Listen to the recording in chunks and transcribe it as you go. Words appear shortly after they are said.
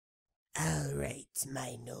All right,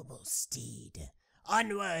 my noble steed.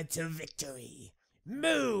 Onward to victory.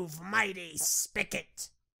 Move, mighty spigot.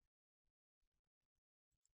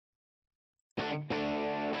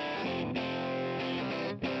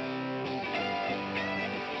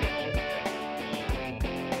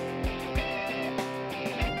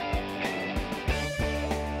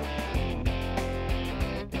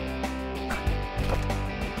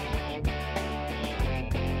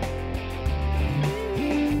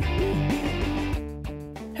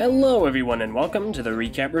 Hello everyone and welcome to the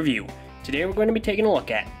recap review. Today we're going to be taking a look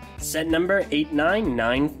at set number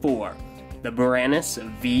 8994, the Baranus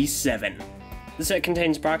V7. The set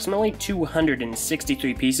contains approximately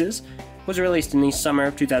 263 pieces, was released in the summer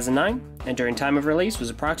of 2009, and during time of release was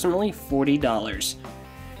approximately $40.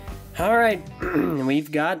 Alright,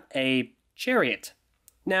 we've got a chariot.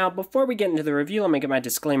 Now before we get into the review, let me get my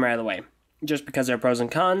disclaimer out of the way. Just because there are pros and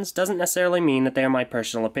cons doesn't necessarily mean that they are my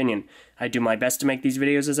personal opinion. I do my best to make these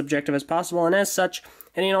videos as objective as possible, and as such,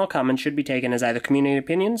 any and all comments should be taken as either community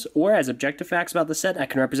opinions or as objective facts about the set I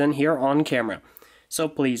can represent here on camera. So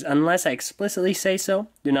please, unless I explicitly say so,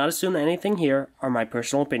 do not assume that anything here are my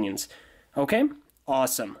personal opinions. Okay?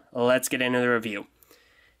 Awesome. Let's get into the review.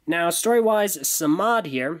 Now, story-wise, Samad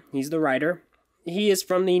here, he's the writer. He is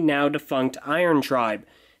from the now-defunct Iron Tribe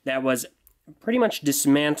that was pretty much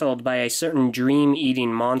dismantled by a certain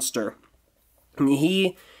dream-eating monster.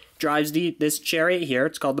 He drives this chariot here.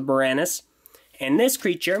 It's called the Baranus. And this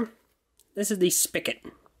creature, this is the spigot.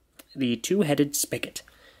 The two-headed spigot.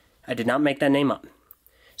 I did not make that name up.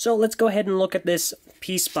 So let's go ahead and look at this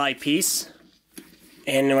piece by piece.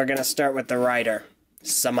 And we're going to start with the writer,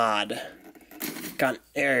 Samad.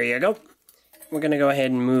 There you go. We're going to go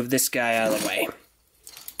ahead and move this guy out of the way.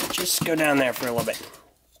 Just go down there for a little bit.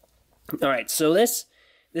 Alright, so this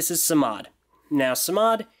is Samad. Now,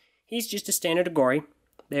 Samad, he's just a standard Agori.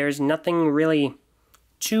 There's nothing really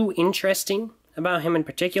too interesting about him in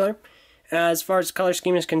particular. As far as the color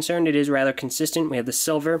scheme is concerned, it is rather consistent. We have the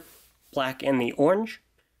silver, black, and the orange.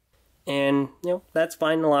 And, that's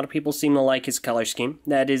fine. A lot of people seem to like his color scheme.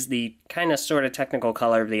 That is the kind of sort of technical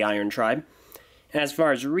color of the Iron Tribe. As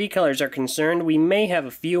far as recolors are concerned, we may have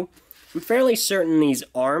a few. I'm fairly certain these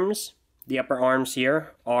arms, the upper arms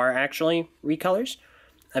here, are actually recolors.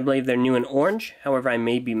 I believe they're new in orange, however I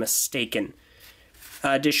may be mistaken.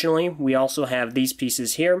 Additionally, we also have these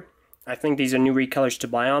pieces here. I think these are new recolors to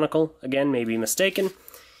Bionicle, again, may be mistaken.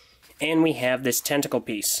 And we have this tentacle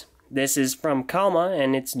piece. This is from Kalma,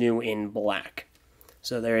 and it's new in black.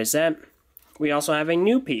 So there is that. We also have a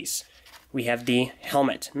new piece. We have the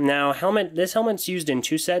helmet. Now, this helmet's used in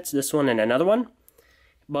two sets, this one and another one.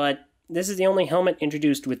 But this is the only helmet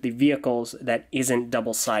introduced with the vehicles that isn't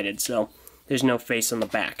double-sided, so there's no face on the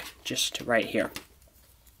back, just right here.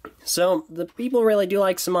 So, the people really do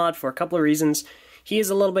like Samad for a couple of reasons. He is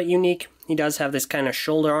a little bit unique. He does have this kind of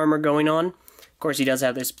shoulder armor going on. Of course, he does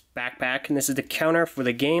have this backpack, and this is the counter for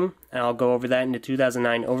the game, and I'll go over that in the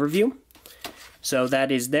 2009 overview. So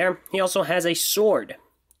that is there. He also has a sword,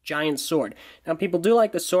 giant sword. Now, people do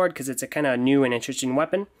like the sword because it's a kind of new and interesting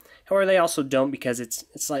weapon. However, they also don't because it's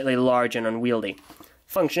slightly large and unwieldy.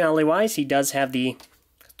 Functionality-wise, he does have the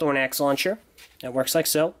Thorn Axe launcher. That works like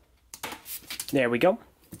so. There we go.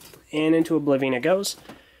 And into oblivion it goes.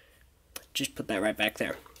 Just put that right back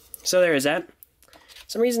there. So there is that.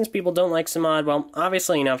 Some reasons people don't like Samad, well,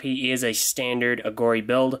 obviously enough, he is a standard Agori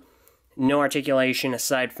build. No articulation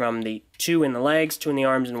aside from the 2 in the legs, 2 in the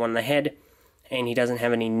arms, and 1 in the head. And he doesn't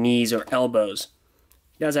have any knees or elbows.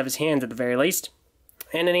 He does have his hands at the very least.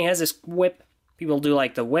 And then he has this whip. People do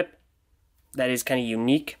like the whip. That is kind of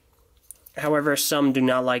unique. However, some do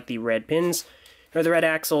not like the red pins, or the red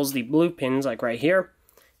axles, the blue pins, like right here,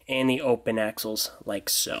 and the open axles, like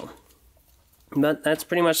so. But that's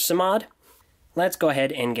pretty much Samad. Let's go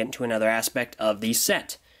ahead and get into another aspect of the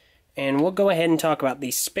set. And we'll go ahead and talk about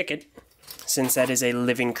the spigot, since that is a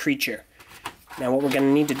living creature. Now what we're going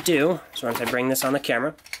to need to do, is once I bring this on the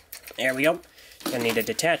camera, there we go, we're going to need to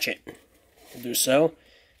detach it. We'll do so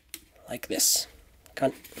like this.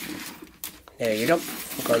 There you go.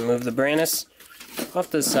 We're going to move the Baranus off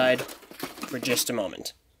to the side for just a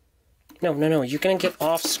moment. No, you're going to get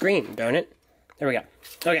off screen, darn it. There we go.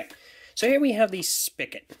 Okay, so here we have the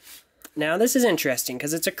spigot. Now this is interesting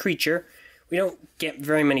because it's a creature. We don't get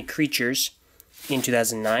very many creatures in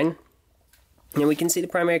 2009. And we can see the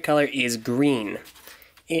primary color is green.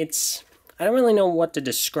 I don't really know what to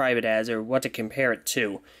describe it as or what to compare it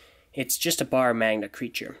to. It's just a bar magna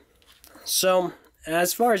creature. So,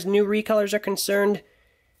 as far as new recolors are concerned,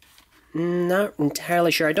 not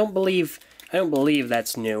entirely sure. I don't believe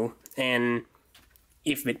that's new. And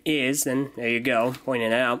if it is, then there you go,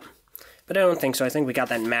 pointing it out. but I don't think so. I think we got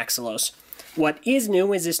that in Maxilos. What is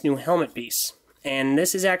new is this new helmet piece, and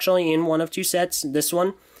this is actually in one of two sets, this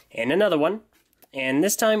one and another one, and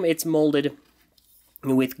this time it's molded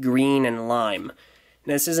with green and lime.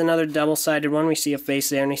 This is another double-sided one. We see a face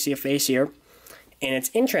there and we see a face here, and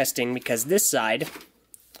it's interesting because this side,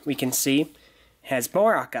 we can see, has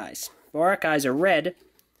Borak eyes. Borak eyes are red.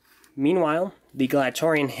 Meanwhile, the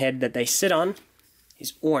Gladiatorian head that they sit on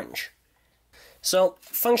is orange. So,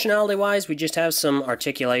 functionality-wise, we just have some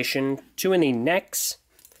articulation, 2 in the necks,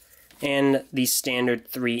 and the standard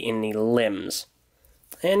 3 in the limbs.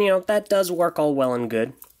 And, that does work all well and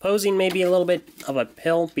good. Posing may be a little bit of a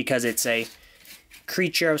pill, because it's a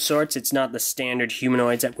creature of sorts. It's not the standard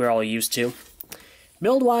humanoids that we're all used to.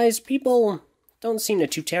 Build-wise, people don't seem to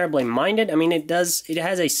too terribly mind it. I mean, it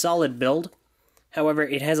has a solid build. However,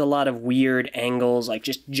 it has a lot of weird angles, like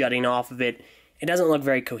just jutting off of it. It doesn't look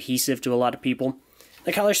very cohesive to a lot of people.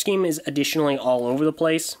 The color scheme is additionally all over the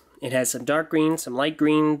place. It has some dark green, some light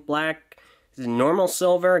green, black, normal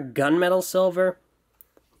silver, gunmetal silver.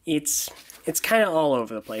 It's kind of all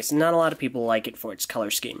over the place, and not a lot of people like it for its color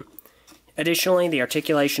scheme. Additionally, the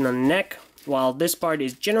articulation on the neck, while this part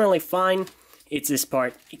is generally fine, it's this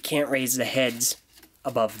part, you can't raise the heads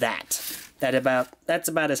above that. That's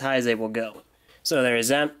about as high as they will go. So there is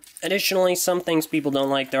that. Additionally, some things people don't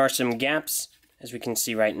like, there are some gaps, as we can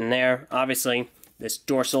see right in there. Obviously, this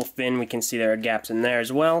dorsal fin, we can see there are gaps in there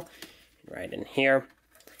as well. Right in here.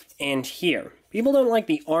 And here. People don't like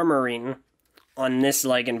the armoring on this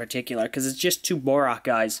leg in particular, because it's just 2 Borak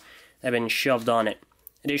eyes that have been shoved on it.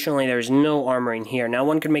 Additionally, there's no armoring here. Now,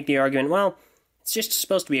 one could make the argument, well, it's just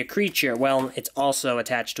supposed to be a creature. Well, it's also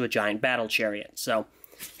attached to a giant battle chariot, so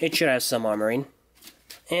it should have some armoring.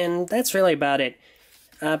 And that's really about it.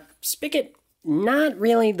 Spigot, not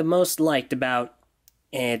really the most liked about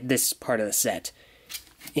this part of the set.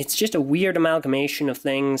 It's just a weird amalgamation of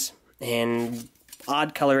things, and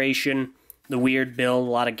odd coloration, the weird build,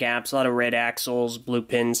 a lot of gaps, a lot of red axles, blue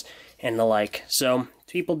pins, and the like. So,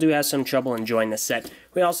 people do have some trouble enjoying this set.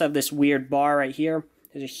 We also have this weird bar right here.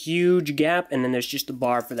 There's a huge gap, and then there's just a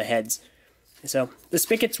bar for the heads. So, the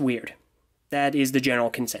Spigot's weird. That is the general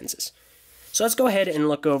consensus. So let's go ahead and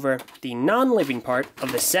look over the non-living part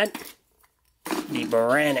of the set, the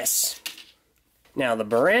Baranus. Now, the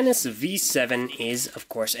Baranus V7 is, of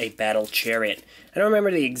course, a battle chariot. I don't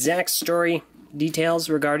remember the exact story details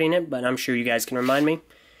regarding it, but I'm sure you guys can remind me.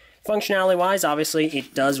 Functionality-wise, obviously,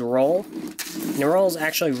 it does roll. And it rolls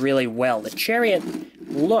actually really well. The chariot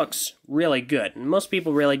looks really good. Most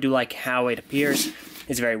people really do like how it appears.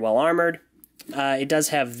 It's very well armored. It does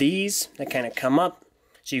have these that kind of come up,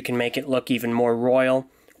 so you can make it look even more royal,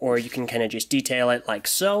 or you can kind of just detail it like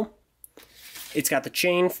so. It's got the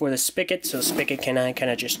chain for the spigot, so the spigot can kind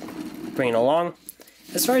of just bring it along.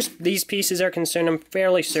 As far as these pieces are concerned, I'm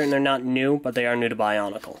fairly certain they're not new, but they are new to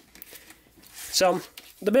Bionicle. So,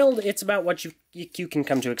 the build, it's about what you can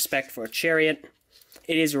come to expect for a chariot.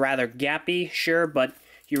 It is rather gappy, sure, but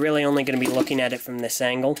you're really only going to be looking at it from this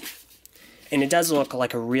angle. And it does look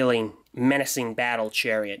like a really menacing battle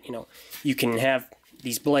chariot. You can have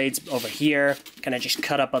these blades over here, kind of just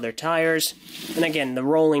cut up other tires. And again, the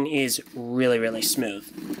rolling is really, really smooth.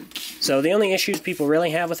 So the only issues people really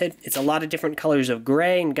have with it, it's a lot of different colors of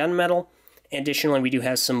gray and gunmetal. Additionally, we do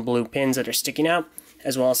have some blue pins that are sticking out,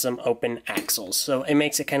 as well as some open axles. So it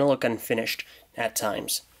makes it kind of look unfinished at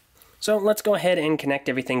times. So let's go ahead and connect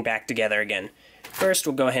everything back together again. First,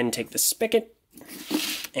 we'll go ahead and take the spigot,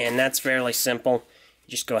 and that's fairly simple.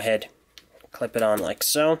 You just go ahead, clip it on like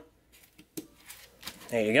so.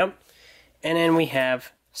 There you go. And then we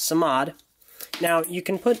have Samad. Now, you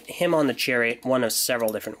can put him on the chariot one of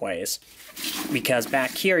several different ways, because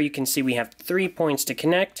back here you can see we have 3 points to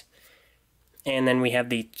connect, and then we have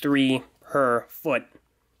the 3 per foot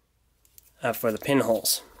for the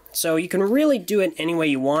pinholes. So you can really do it any way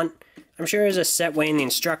you want. I'm sure there's a set way in the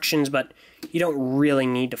instructions, but you don't really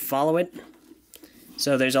need to follow it.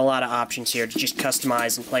 So there's a lot of options here to just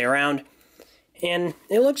customize and play around. And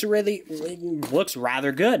it looks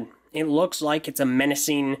rather good. It looks like it's a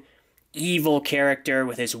menacing, evil character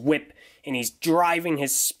with his whip, and he's driving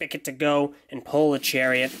his spigot to go and pull the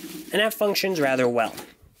chariot, and that functions rather well.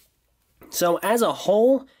 So as a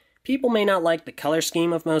whole, people may not like the color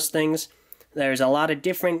scheme of most things. There's a lot of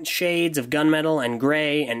different shades of gunmetal and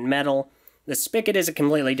gray and metal. The spigot is a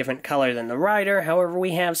completely different color than the rider. However,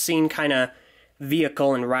 we have seen kind of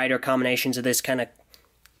vehicle and rider combinations of this kind of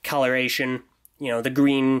coloration. The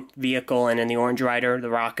green vehicle and then the orange rider, the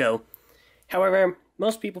Rocco. However,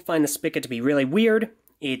 most people find the spigot to be really weird.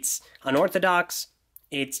 It's unorthodox.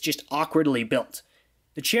 It's just awkwardly built.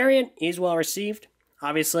 The chariot is well received.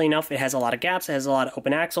 Obviously enough, it has a lot of gaps, it has a lot of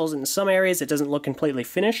open axles, and in some areas it doesn't look completely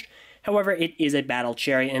finished. However, it is a battle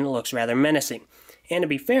chariot and it looks rather menacing. And to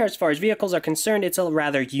be fair, as far as vehicles are concerned, it's a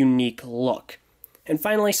rather unique look. And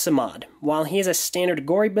finally, Samad. While he is a standard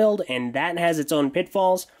gory build, and that has its own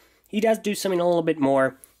pitfalls, he does do something a little bit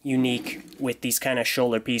more unique with these kind of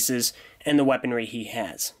shoulder pieces and the weaponry he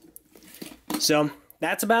has. So,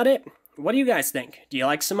 that's about it. What do you guys think? Do you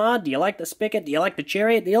like Samad? Do you like the Spigot? Do you like the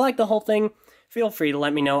chariot? Do you like the whole thing? Feel free to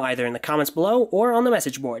let me know either in the comments below or on the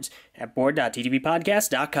message boards at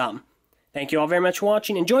board.ttbpodcast.com. Thank you all very much for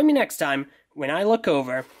watching, and join me next time when I look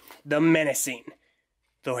over the menacing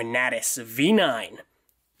Baranus V7.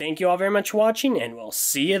 Thank you all very much for watching, and we'll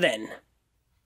see you then.